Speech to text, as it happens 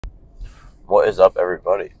What is up,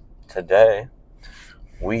 everybody? Today,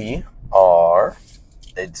 we are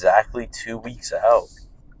exactly 2 weeks out.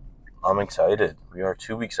 I'm excited. We are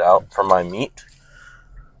 2 weeks out from my meet,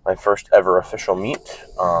 my first ever official meet.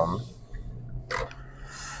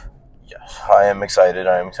 Yes, I am excited.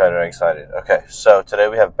 Okay, so today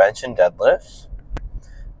we have bench and deadlifts,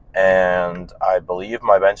 and I believe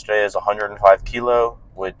my bench today is 105 kilo,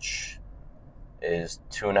 which is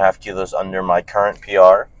 2.5 kilos under my current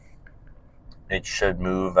PR. It should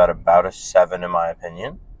move at about a 7 in my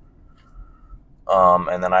opinion.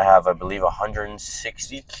 And then I have, I believe,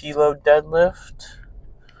 160 kilo deadlift,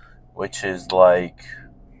 which is like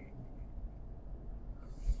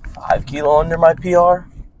 5 kilo under my PR,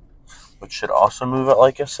 which should also move at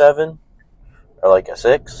like a 7 or like a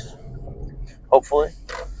 6, hopefully.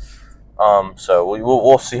 So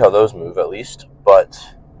we'll see how those move at least.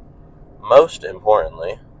 But most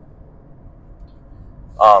importantly,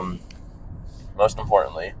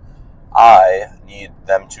 I need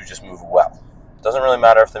them to just move well. It doesn't really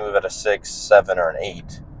matter if they move at a 6, 7, or an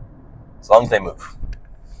 8, as long as they move.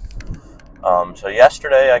 So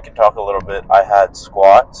yesterday, I can talk a little bit. I had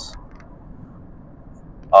squats.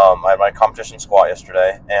 I had my competition squat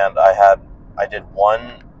yesterday, and I did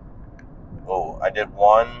one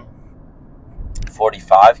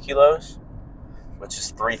 45 kilos, which is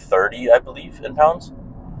 330, I believe, in pounds.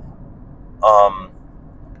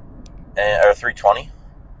 Or 320.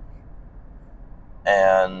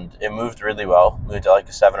 And it moved really well. Moved to like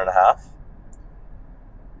a 7.5.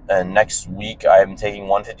 And next week I am taking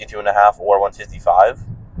 152.5 or 155.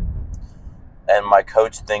 And my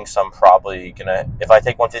coach thinks I'm probably gonna, if I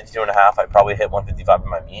take 152.5, I probably hit 155 in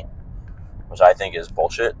my meet, which I think is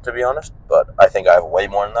bullshit, to be honest. But I think I have way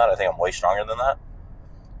more than that. I think I'm way stronger than that.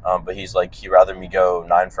 But he's like, he'd rather me go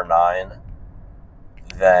 9 for 9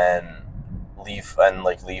 than leave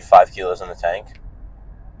 5 kilos in the tank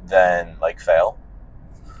than like fail,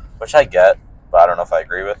 which I get, but I don't know if I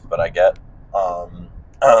agree with, but I get. So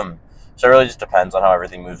it really just depends on how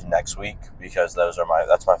everything moves next week, because that's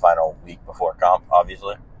my final week before comp,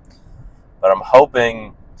 obviously. But I'm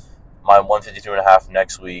hoping my 152.5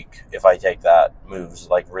 next week, if I take that, moves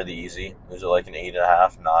like really easy. Moves at like an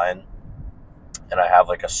 8.5, 9, and I have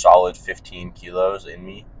like a solid 15 kilos in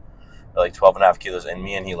me, or like 12.5 kilos in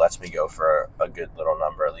me, and he lets me go for a good little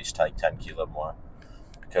number, at least like 10 kilo more,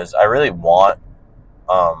 because I really want,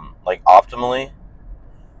 like optimally,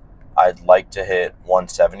 I'd like to hit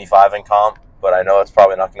 175 in comp, but I know it's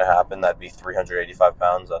probably not going to happen. That'd be 385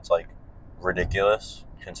 pounds. That's like ridiculous,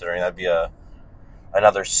 considering that'd be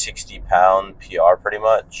another 60-pound PR pretty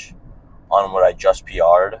much on what I just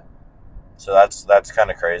PR'd. So that's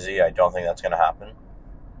kind of crazy. I don't think that's going to happen.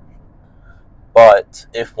 But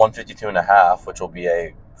if 152.5, which will be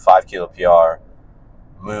a 5 kilo PR,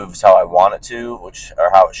 moves how I want it to, or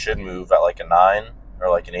how it should move at like a 9 or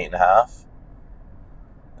like an 8.5,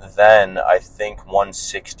 then I think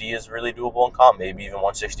 160 is really doable in comp, maybe even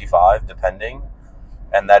 165, depending.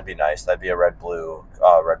 And that'd be nice. That'd be a red blue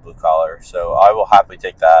collar. So I will happily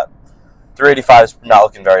take that. 385 is not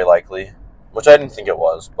looking very likely, which I didn't think it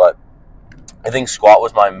was, but I think squat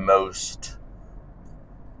was my most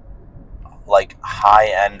like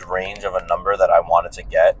high-end range of a number that I wanted to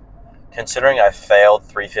get. Considering I failed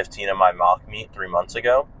 315 in my mock meet 3 months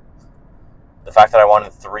ago, the fact that I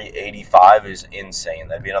wanted 385 is insane.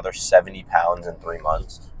 That'd be another 70 pounds in 3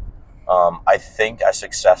 months. I think I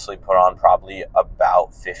successfully put on probably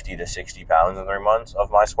about 50 to 60 pounds in 3 months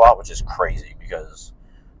of my squat, which is crazy because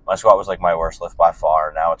my squat was like my worst lift by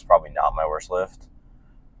far. Now it's probably not my worst lift.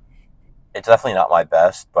 It's definitely not my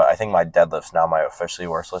best, but I think my deadlift's now my officially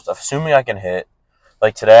worst lift. Assuming I can hit,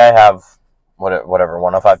 like today I have whatever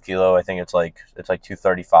 105 kilo. I think it's like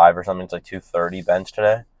 235 or something. It's like 230 bench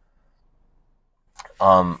today.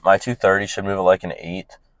 My 230 should move at like an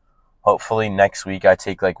 8. Hopefully next week I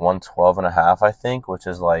take like 112.5, I think, which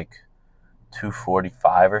is like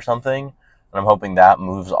 245 or something. And I'm hoping that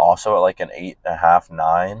moves also at like an 8.5,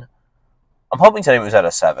 9. I'm hoping today moves at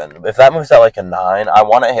a 7. If that moves at like a 9, I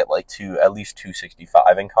want to hit like at least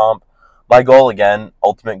 265 in comp. My goal, again,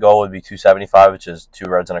 ultimate goal would be 275, which is 2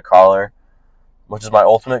 reds and a collar, which is my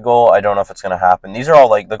ultimate goal. I don't know if it's going to happen. These are all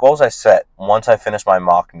like the goals I set once I finish my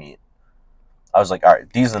mock meet. I was like, all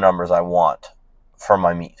right, these are the numbers I want for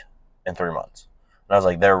my meet in 3 months. And I was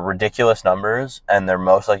like, they're ridiculous numbers, and they're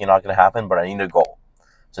most likely not going to happen, but I need a goal.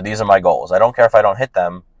 So these are my goals. I don't care if I don't hit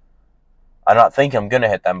them. I don't think I'm going to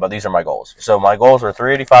hit them, but these are my goals. So my goals were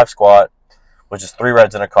 385 squat, which is 3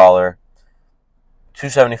 reds and a collar,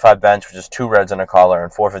 275 bench, which is 2 reds and a collar,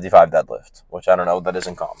 and 455 deadlift, which I don't know what that is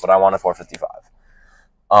in comp, but I want a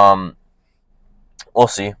 455. We'll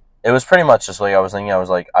see. it was pretty much just like I was thinking. I was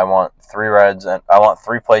like, I want 3 reds and I want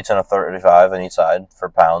 3 plates and a 35 on each side for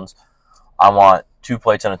pounds. I want 2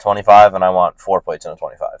 plates and a 25, and I want 4 plates and a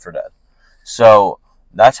 25 for dead. So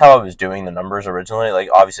that's how I was doing the numbers originally. Like,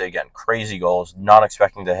 obviously, again, crazy goals, not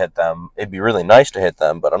expecting to hit them. It'd be really nice to hit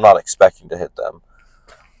them, but I'm not expecting to hit them.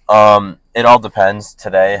 It all depends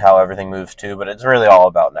today how everything moves too, but it's really all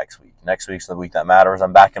about next week. Next week's the week that matters.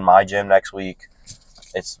 I'm back in my gym next week.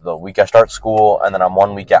 It's the week I start school, and then I'm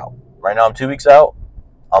 1 week out. Right now, I'm 2 weeks out.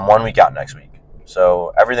 I'm 1 week out next week.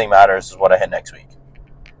 So everything matters is what I hit next week.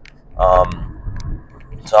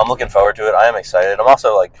 So I'm looking forward to it. I am excited. I'm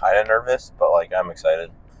also like kind of nervous, but like I'm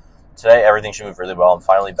excited. Today everything should move really well. I'm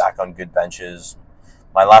finally back on good benches.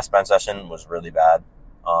 My last bench session was really bad.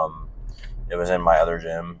 Um, it was in my other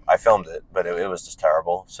gym. I filmed it, but it was just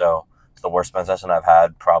terrible. So it's the worst bench session I've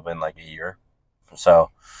had probably in like a year.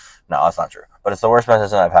 So no, that's not true. But it's the worst bench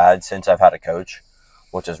session I've had since I've had a coach,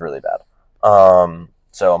 which is really bad.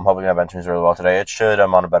 So I'm hoping my bench moves really well today. It should.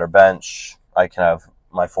 I'm on a better bench. I can have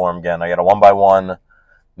my form again. I got a 1x1.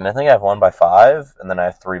 And I think I have 1x5, and then I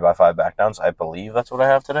have 3x5 backdowns. I believe that's what I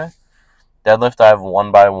have today. Deadlift, I have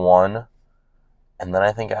 1x1, and then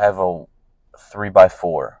I think I have a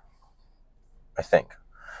 3x4. I think.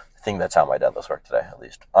 I think that's how my deadlifts work today, at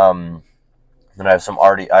least. Then I have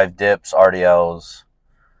I have dips, RDLs,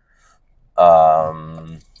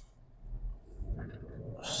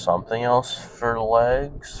 something else for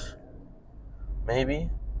legs, maybe.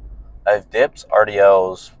 I have dips,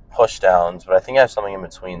 RDLs, push downs, but I think I have something in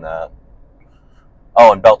between that.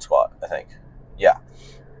 Oh, and belt squat, I think. Yeah.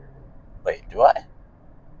 Wait, do I?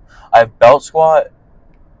 I have belt squat.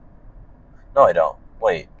 No, I don't.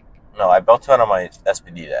 Wait. No, I belt squat on my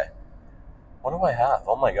SPD day. What do I have?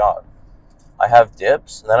 Oh my god. I have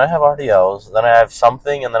dips, then I have RDLs, then I have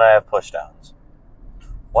something, and then I have pushdowns.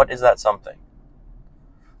 What is that something?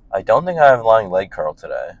 I don't think I have lying leg curl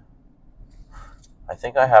today. I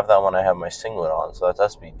think I have that when I have my singlet on, so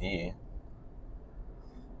that's SPD.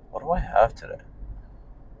 What do I have today?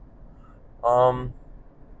 I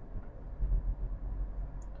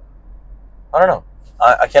don't know.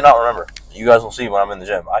 I cannot remember. You guys will see when I'm in the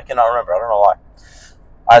gym. I cannot remember. I don't know why.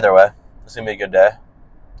 Either way, it's going to be a good day.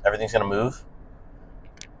 Everything's going to move.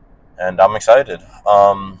 And I'm excited.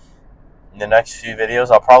 In the next few videos,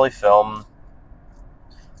 I'll probably film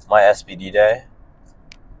my SBD day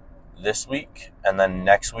this week, and then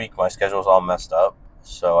next week my schedule's all messed up,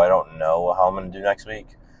 so I don't know how I'm going to do next week,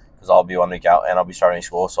 because I'll be 1 week out, and I'll be starting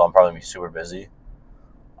school, so I'm probably going to be super busy.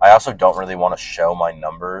 I also don't really want to show my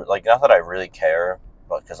number, like, not that I really care,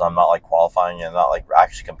 but because I'm not, like, qualifying and not, like,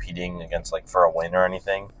 actually competing against, like, for a win or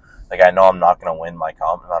anything. Like, I know I'm not going to win my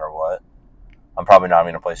comp no matter what. I'm probably not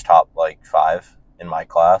going to place top, like, 5 in my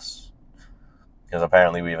class, because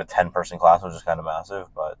apparently we have a 10-person class, which is kind of massive,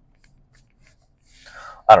 but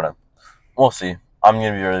I don't know. We'll see. I'm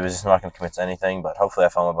going to be really busy, so I'm not going to commit to anything, but hopefully I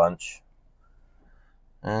film a bunch.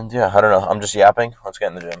 And yeah, I don't know. I'm just yapping. Let's get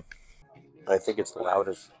in the gym. I think it's loud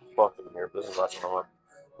as fuck in here, but this is the last one.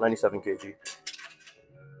 97 kg.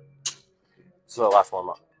 So last warm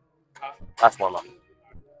up. Last warm up.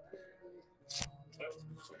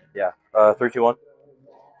 Yeah. 3, 2, 1.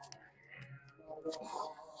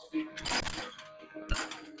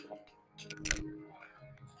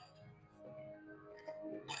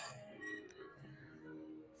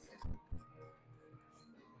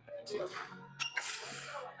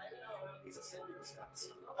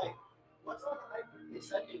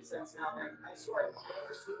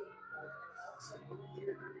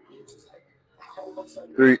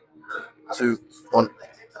 3, 2, 1.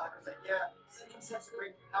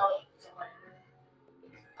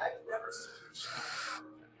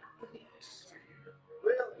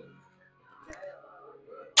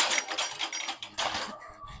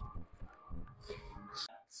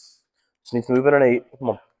 Just need to move in an 8. Come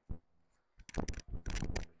on.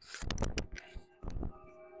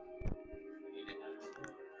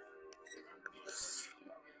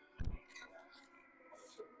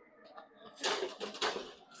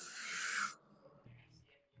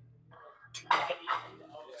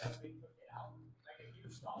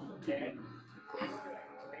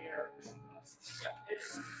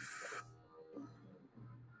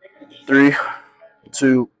 Three,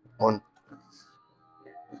 two, one.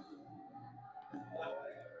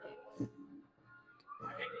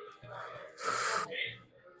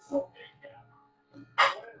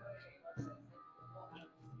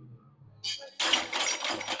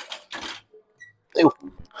 Ew.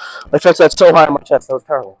 My chest got so high on my chest. That was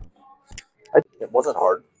terrible. It wasn't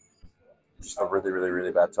hard. Just a really, really,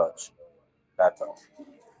 really bad touch. Bad touch.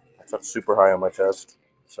 I touched super high on my chest.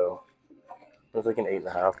 So was like an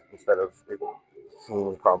 8.5 instead of it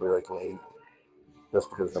being probably like an 8, just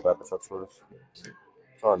because of how bad the touch was.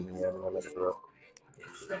 It's on me. I messed it up.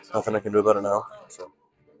 Nothing I can do about it now. So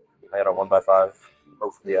I got a 1x5.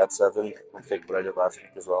 Hopefully at 7. I think what I did last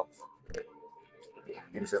week as well.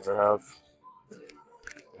 87.5.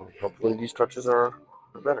 Hopefully these touches are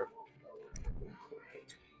better.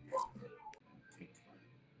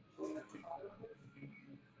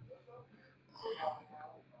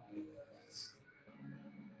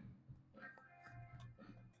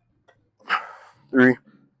 Three,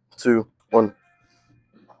 two, one.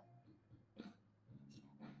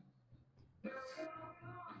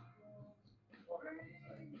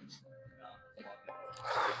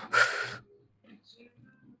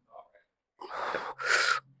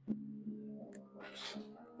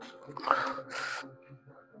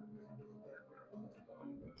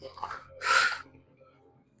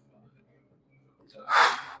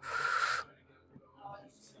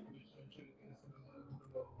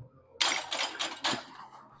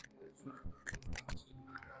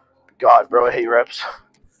 God, bro, I hate reps.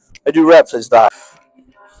 I do reps, I just die.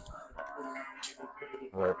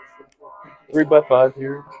 Alright. 3x5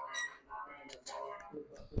 here.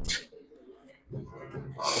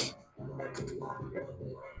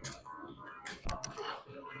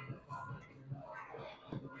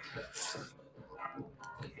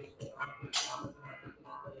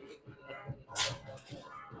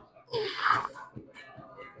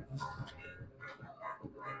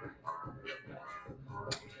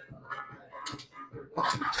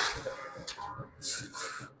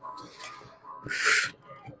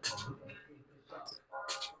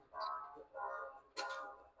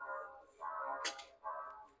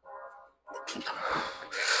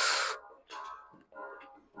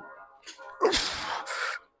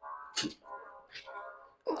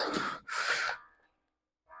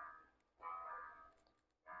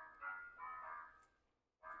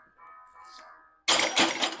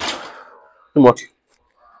 Two more.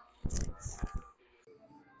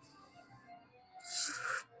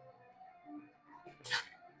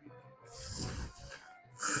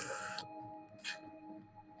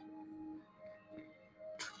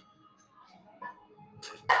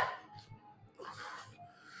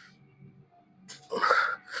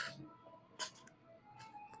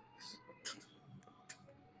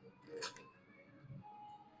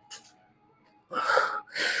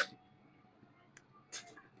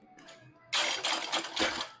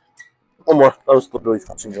 One more. I was literally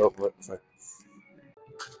touching you up, but sorry.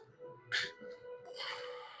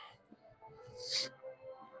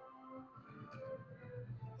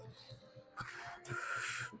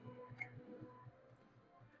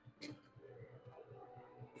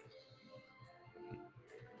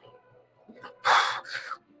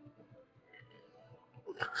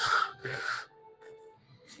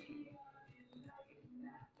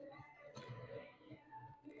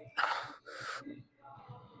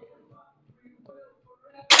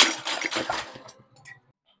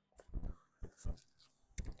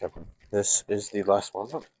 Okay. This is the last warm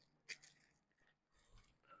up.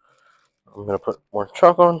 I'm gonna put more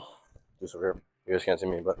chalk on. This over here. You guys can't see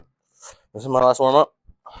me, but this is my last warm up.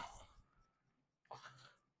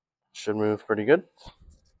 Should move pretty good.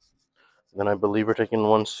 Then I believe we're taking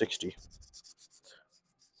 160.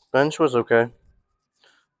 Bench was okay.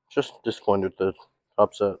 Just disappointed with the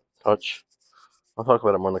top set touch. I'll talk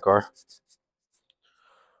about it more in the car.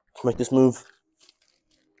 Let's make this move.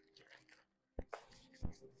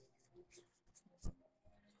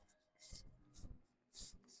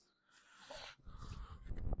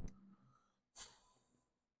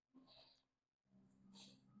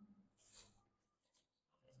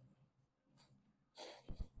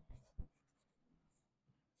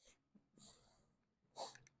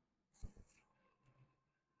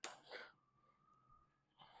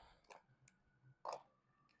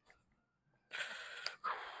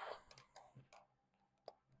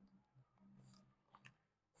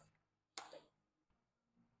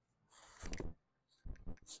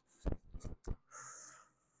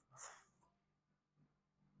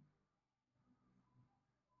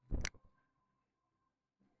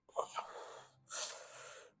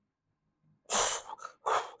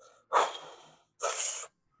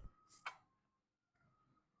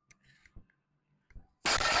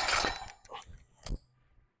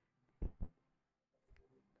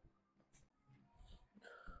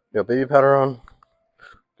 Got baby powder on.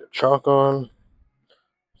 Got chalk on.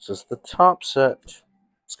 This is the top set.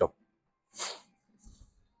 Let's go.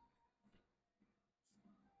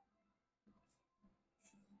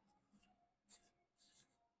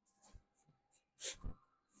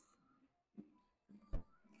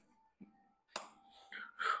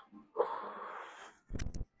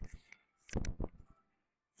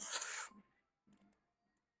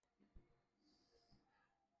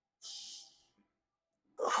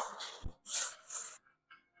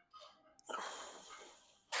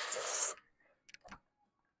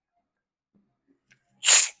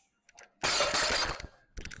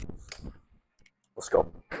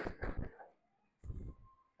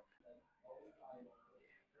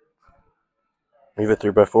 Leave it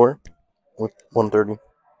 3x4 with 130.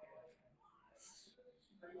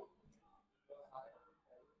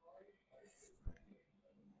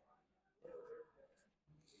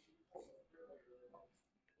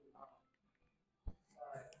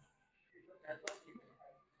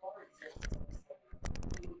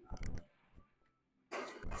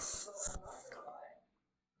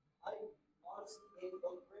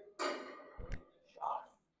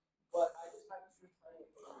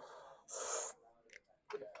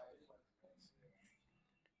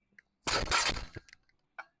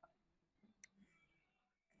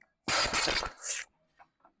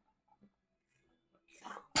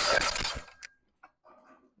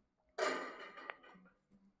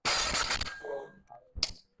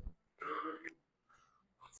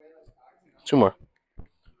 Two more.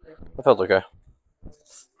 I felt okay.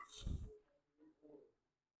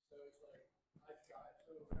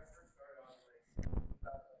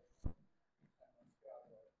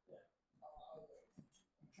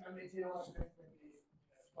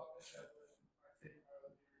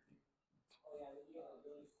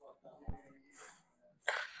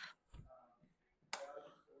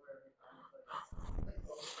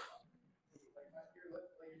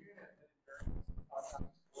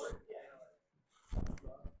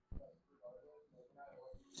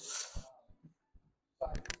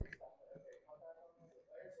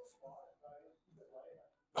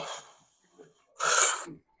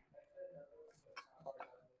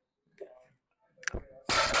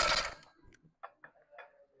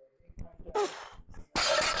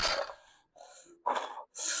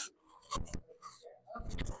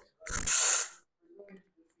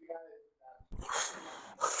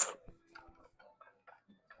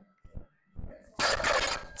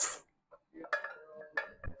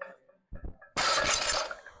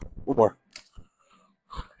 One more.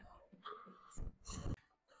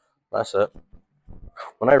 That's it.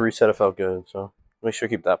 When I reset, it felt good, so make sure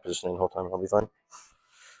to keep that positioning the whole time. I'll be fine.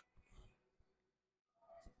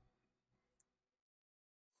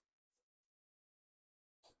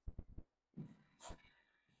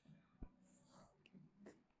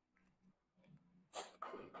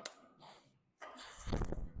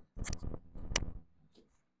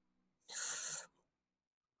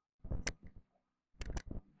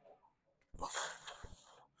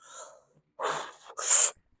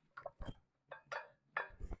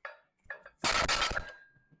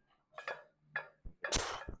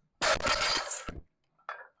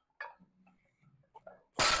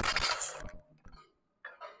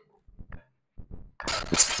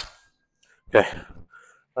 Okay.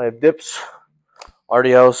 I have dips,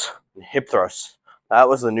 RDLs, and hip thrusts. That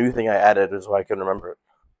was the new thing I added, is why I couldn't remember it.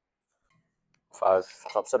 5.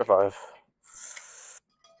 Top set of 5.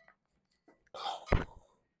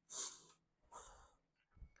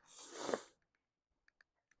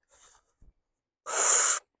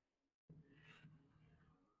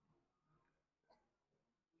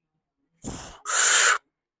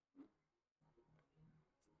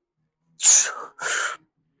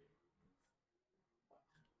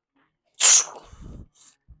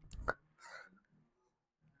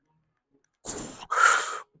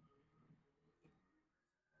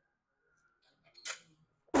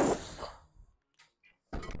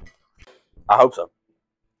 I hope so.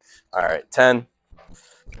 Alright, 10.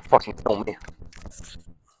 Fucking kill me.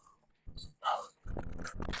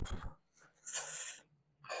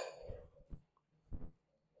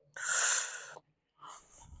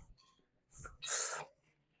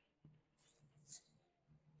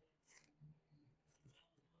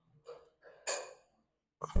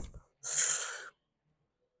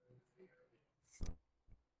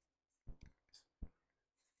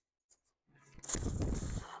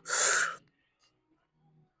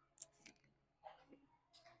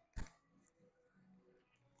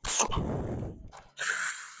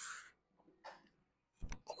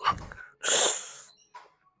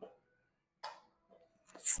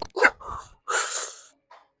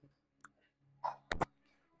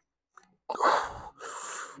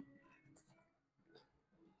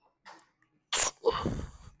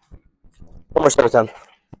 One more set of 10.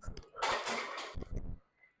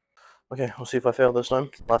 Okay, we'll see if I fail this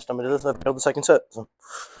time. Last time I did this, I failed the second set. So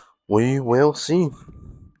we will see.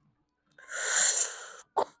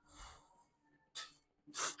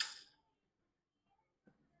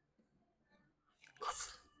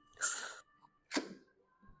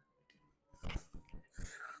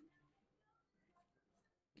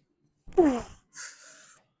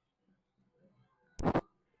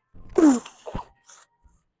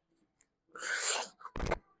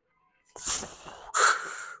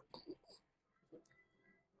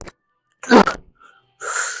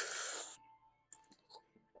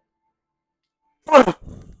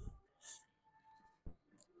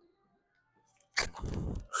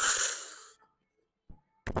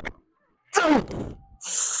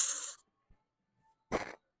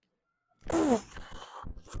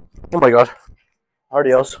 Oh my god.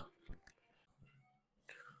 RDLs.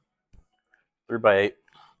 3x8.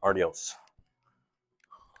 RDLs.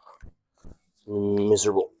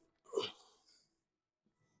 Miserable.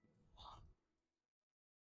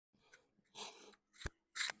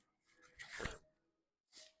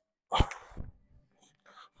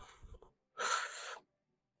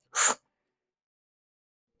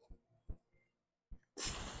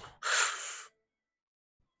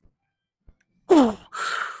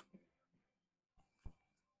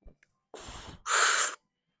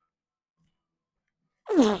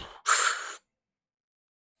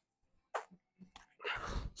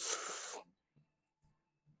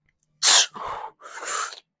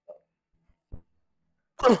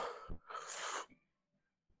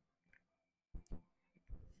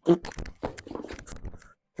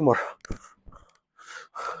 Two more.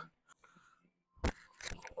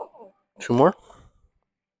 Two more.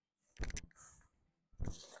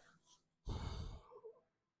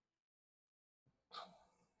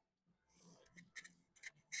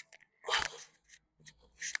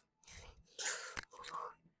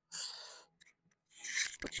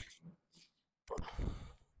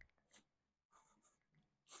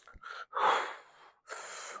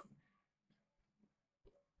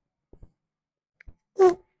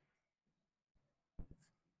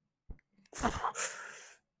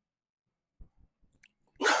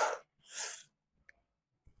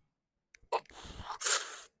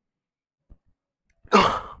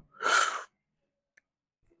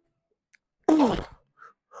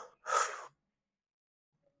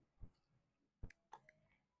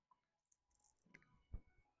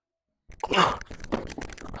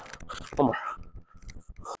 One more.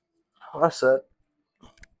 That's it.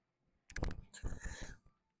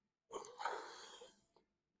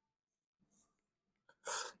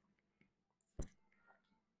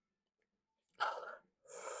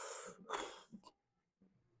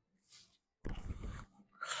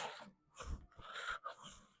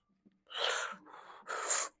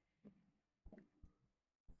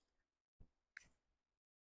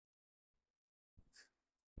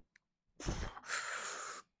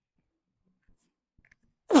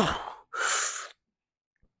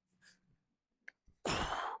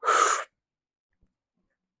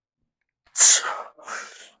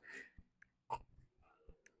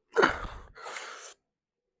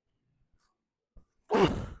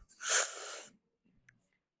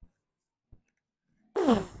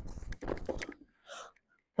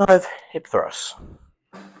 Now I have hip thrusts.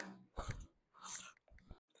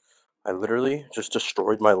 I literally just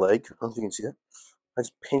destroyed my leg. I don't know if you can see that. I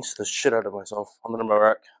just pinched the shit out of myself under my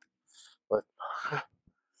rack. But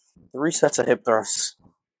 3 sets of hip thrusts.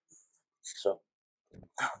 So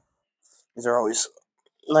these are always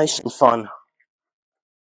nice and fun.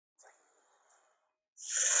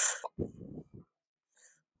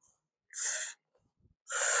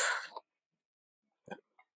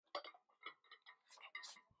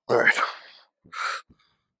 Alright.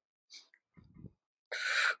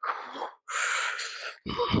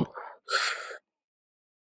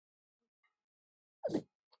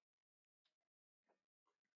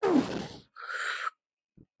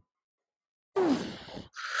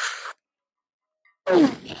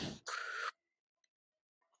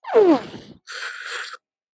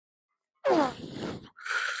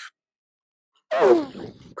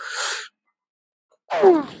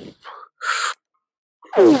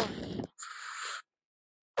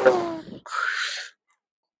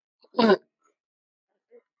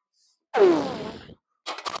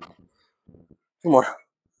 Two more.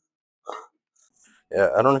 Yeah,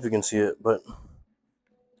 I don't know if you can see it, but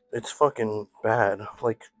it's fucking bad.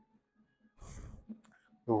 Like,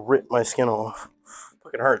 rip my skin off.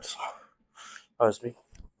 Fucking hurts. I was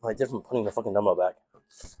I did from putting the fucking dumbbell back.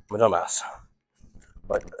 I'm a dumbass.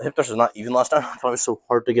 But the hip thrust was not even last time. That's why it was so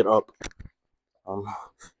hard to get up.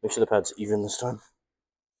 Make sure the pad's even this time.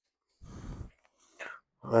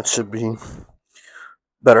 That should be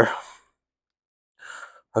better.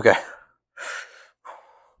 Okay.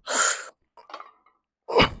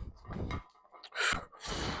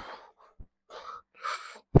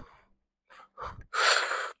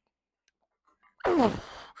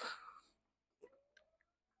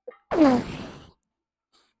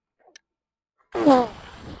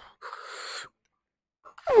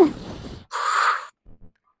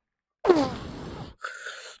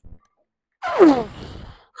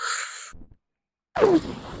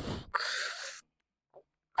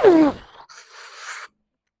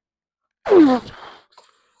 One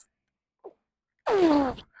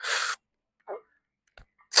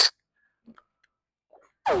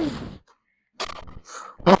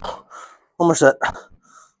more set.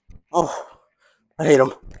 Oh, I hate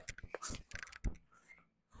them.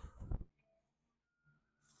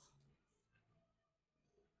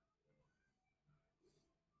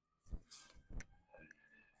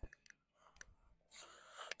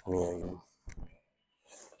 Yeah.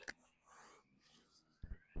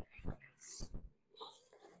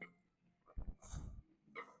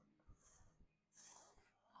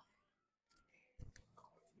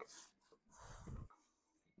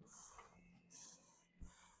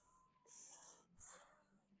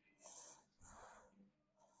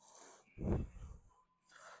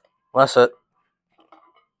 Last set.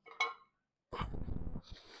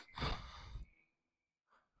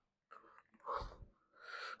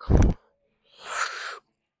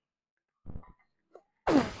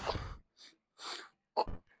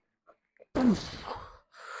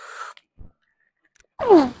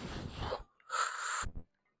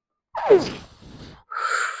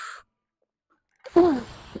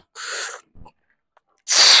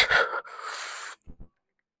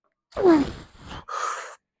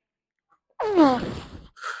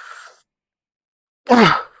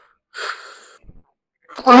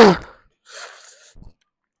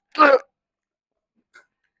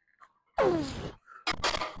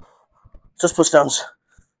 Just push downs.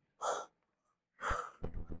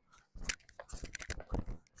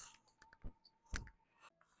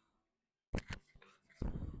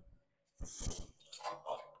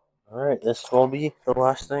 All right, this will be the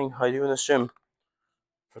last thing I do in this gym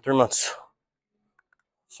for 3 months.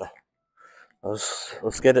 So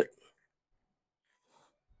let's get it.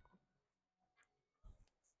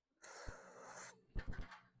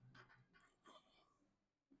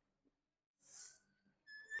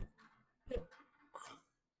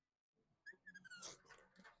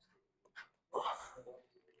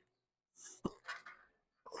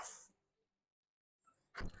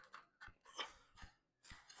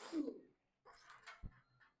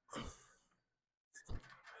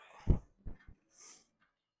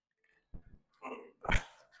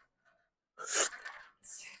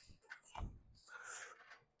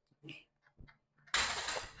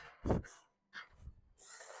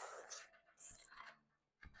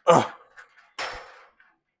 Uh,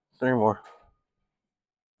 3 more.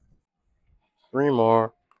 3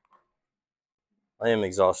 more. I am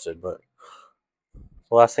exhausted, but it's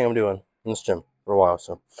the last thing I'm doing in this gym for a while,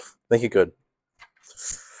 so make it good.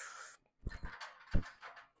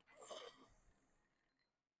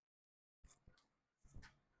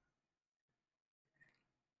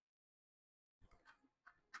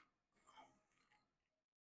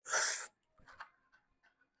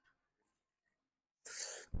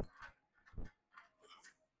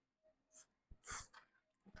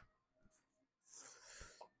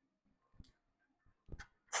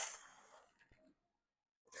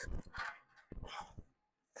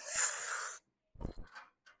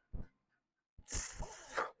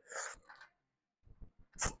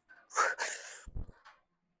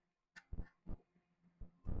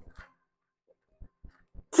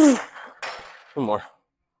 Two more.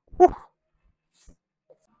 Woo.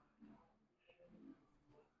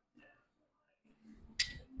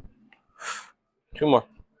 2 more.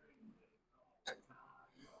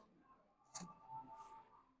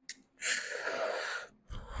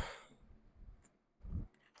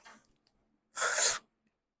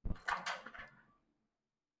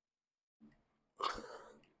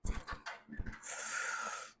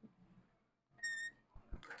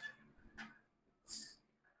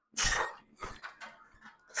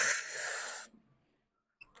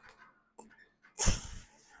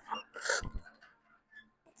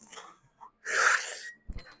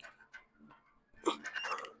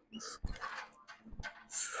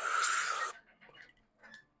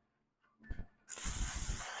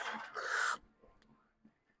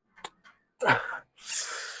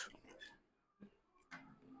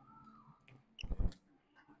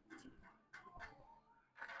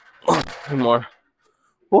 Two more.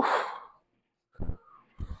 Woo.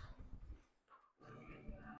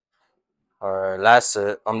 All right, last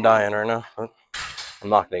set. I'm dying right now. I'm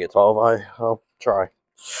not gonna get 12. I'll try.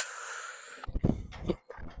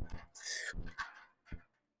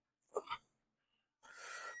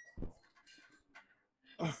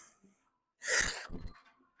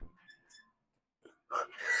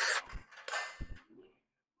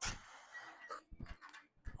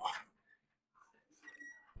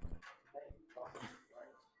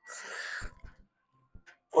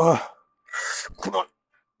 Come on.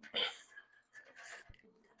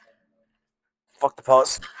 Fuck the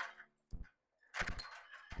pause.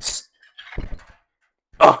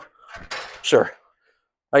 Oh, sure.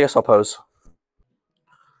 I guess I'll pose.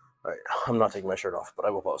 All right, I'm not taking my shirt off, but I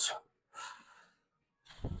will pose.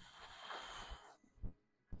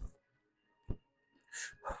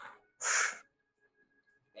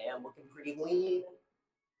 I'm looking pretty lean.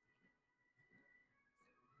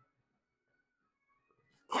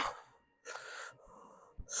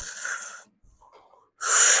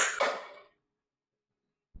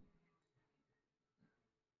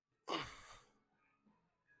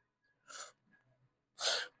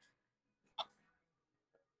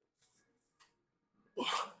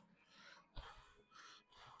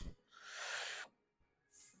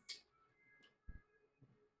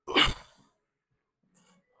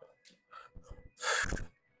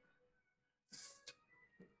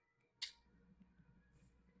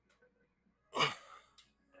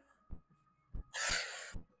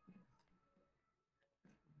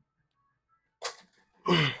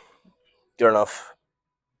 Good enough.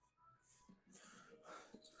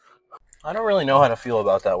 I don't really know how to feel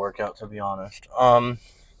about that workout, to be honest.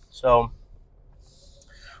 So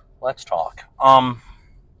let's talk.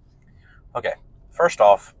 Okay. First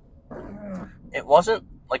off, it wasn't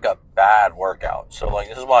like a bad workout. So like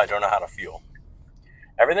this is why I don't know how to feel.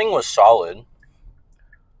 Everything was solid.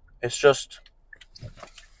 It's just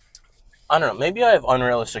I don't know, maybe I have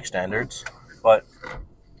unrealistic standards, but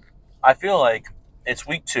I feel like it's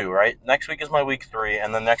week 2, right? Next week is my week 3,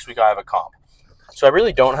 and then next week I have a comp. So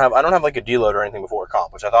I don't have like a deload or anything before a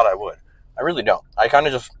comp, which I thought I would. I really don't. I kind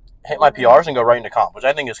of just hit my PRs and go right into comp, which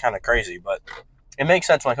I think is kind of crazy, but it makes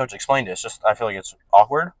sense when my coach explained it. It's just I feel like it's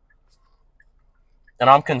awkward.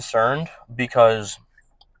 And I'm concerned because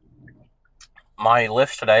my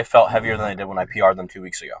lifts today felt heavier than they did when I PR'd them 2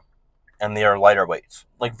 weeks ago. And they are lighter weights.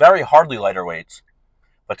 Like very hardly lighter weights,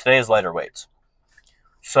 but today is lighter weights.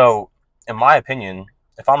 So, in my opinion,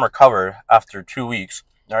 if I'm recovered after 2 weeks,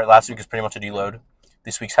 all right, last week is pretty much a deload,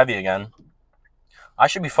 this week's heavy again, I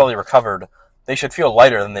should be fully recovered. They should feel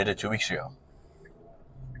lighter than they did 2 weeks ago.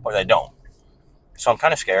 But they don't. So I'm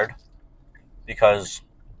kind of scared because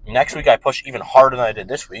next week I push even harder than I did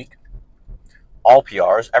this week. All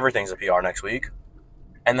PRs, everything's a PR next week.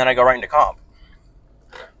 And then I go right into comp.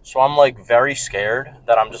 So I'm like very scared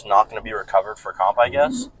that I'm just not going to be recovered for comp, I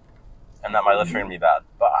guess. And that my lifts are going to be bad.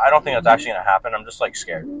 But I don't think that's actually going to happen. I'm just like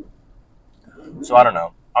scared. So I don't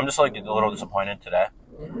know. I'm just like a little disappointed today.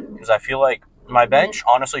 Because I feel like my bench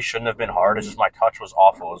honestly shouldn't have been hard. It's just my touch was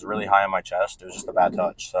awful. It was really high on my chest. It was just a bad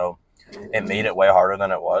touch. So it made it way harder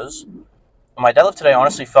than it was. And my deadlift today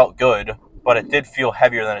honestly felt good, but it did feel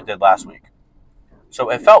heavier than it did last week. So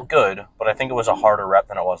it felt good, but I think it was a harder rep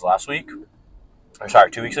than it was last week. Or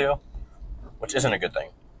sorry, 2 weeks ago. Which isn't a good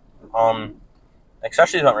thing.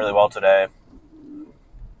 Accessories went really well today.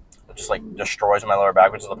 It just like destroys my lower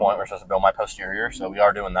back, which is the point where we're supposed to build my posterior. So we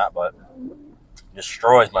are doing that, but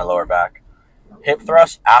destroys my lower back. Hip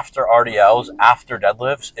thrust after RDLs, after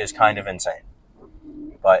deadlifts is kind of insane.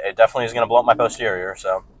 But it definitely is going to blow up my posterior.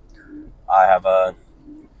 So I have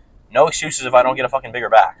no excuses if I don't get a fucking bigger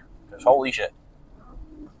back. Because holy shit.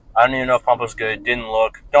 I don't even know if pump was good. Didn't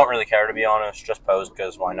look. Don't really care, to be honest. Just posed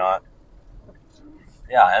because why not?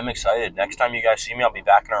 Yeah, I'm excited. Next time you guys see me, I'll be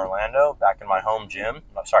back in Orlando, back in my home gym.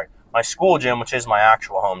 Oh, sorry, my school gym, which is my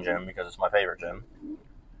actual home gym because it's my favorite gym.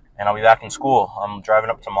 And I'll be back in school. I'm driving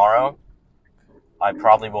up tomorrow. I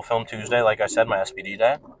probably will film Tuesday, like I said, my SPD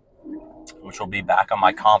day, which will be back on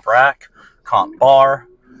my comp rack, comp bar,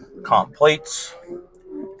 comp plates,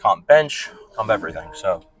 comp bench, comp everything.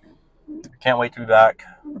 So can't wait to be back.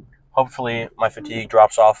 Hopefully my fatigue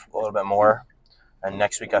drops off a little bit more. And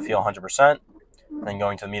next week I feel 100%. And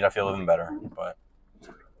going to the meet I feel even better. But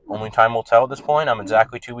only time will tell at this point. I'm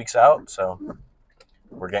exactly 2 weeks out. So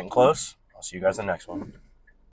we're getting close. I'll see you guys in the next one.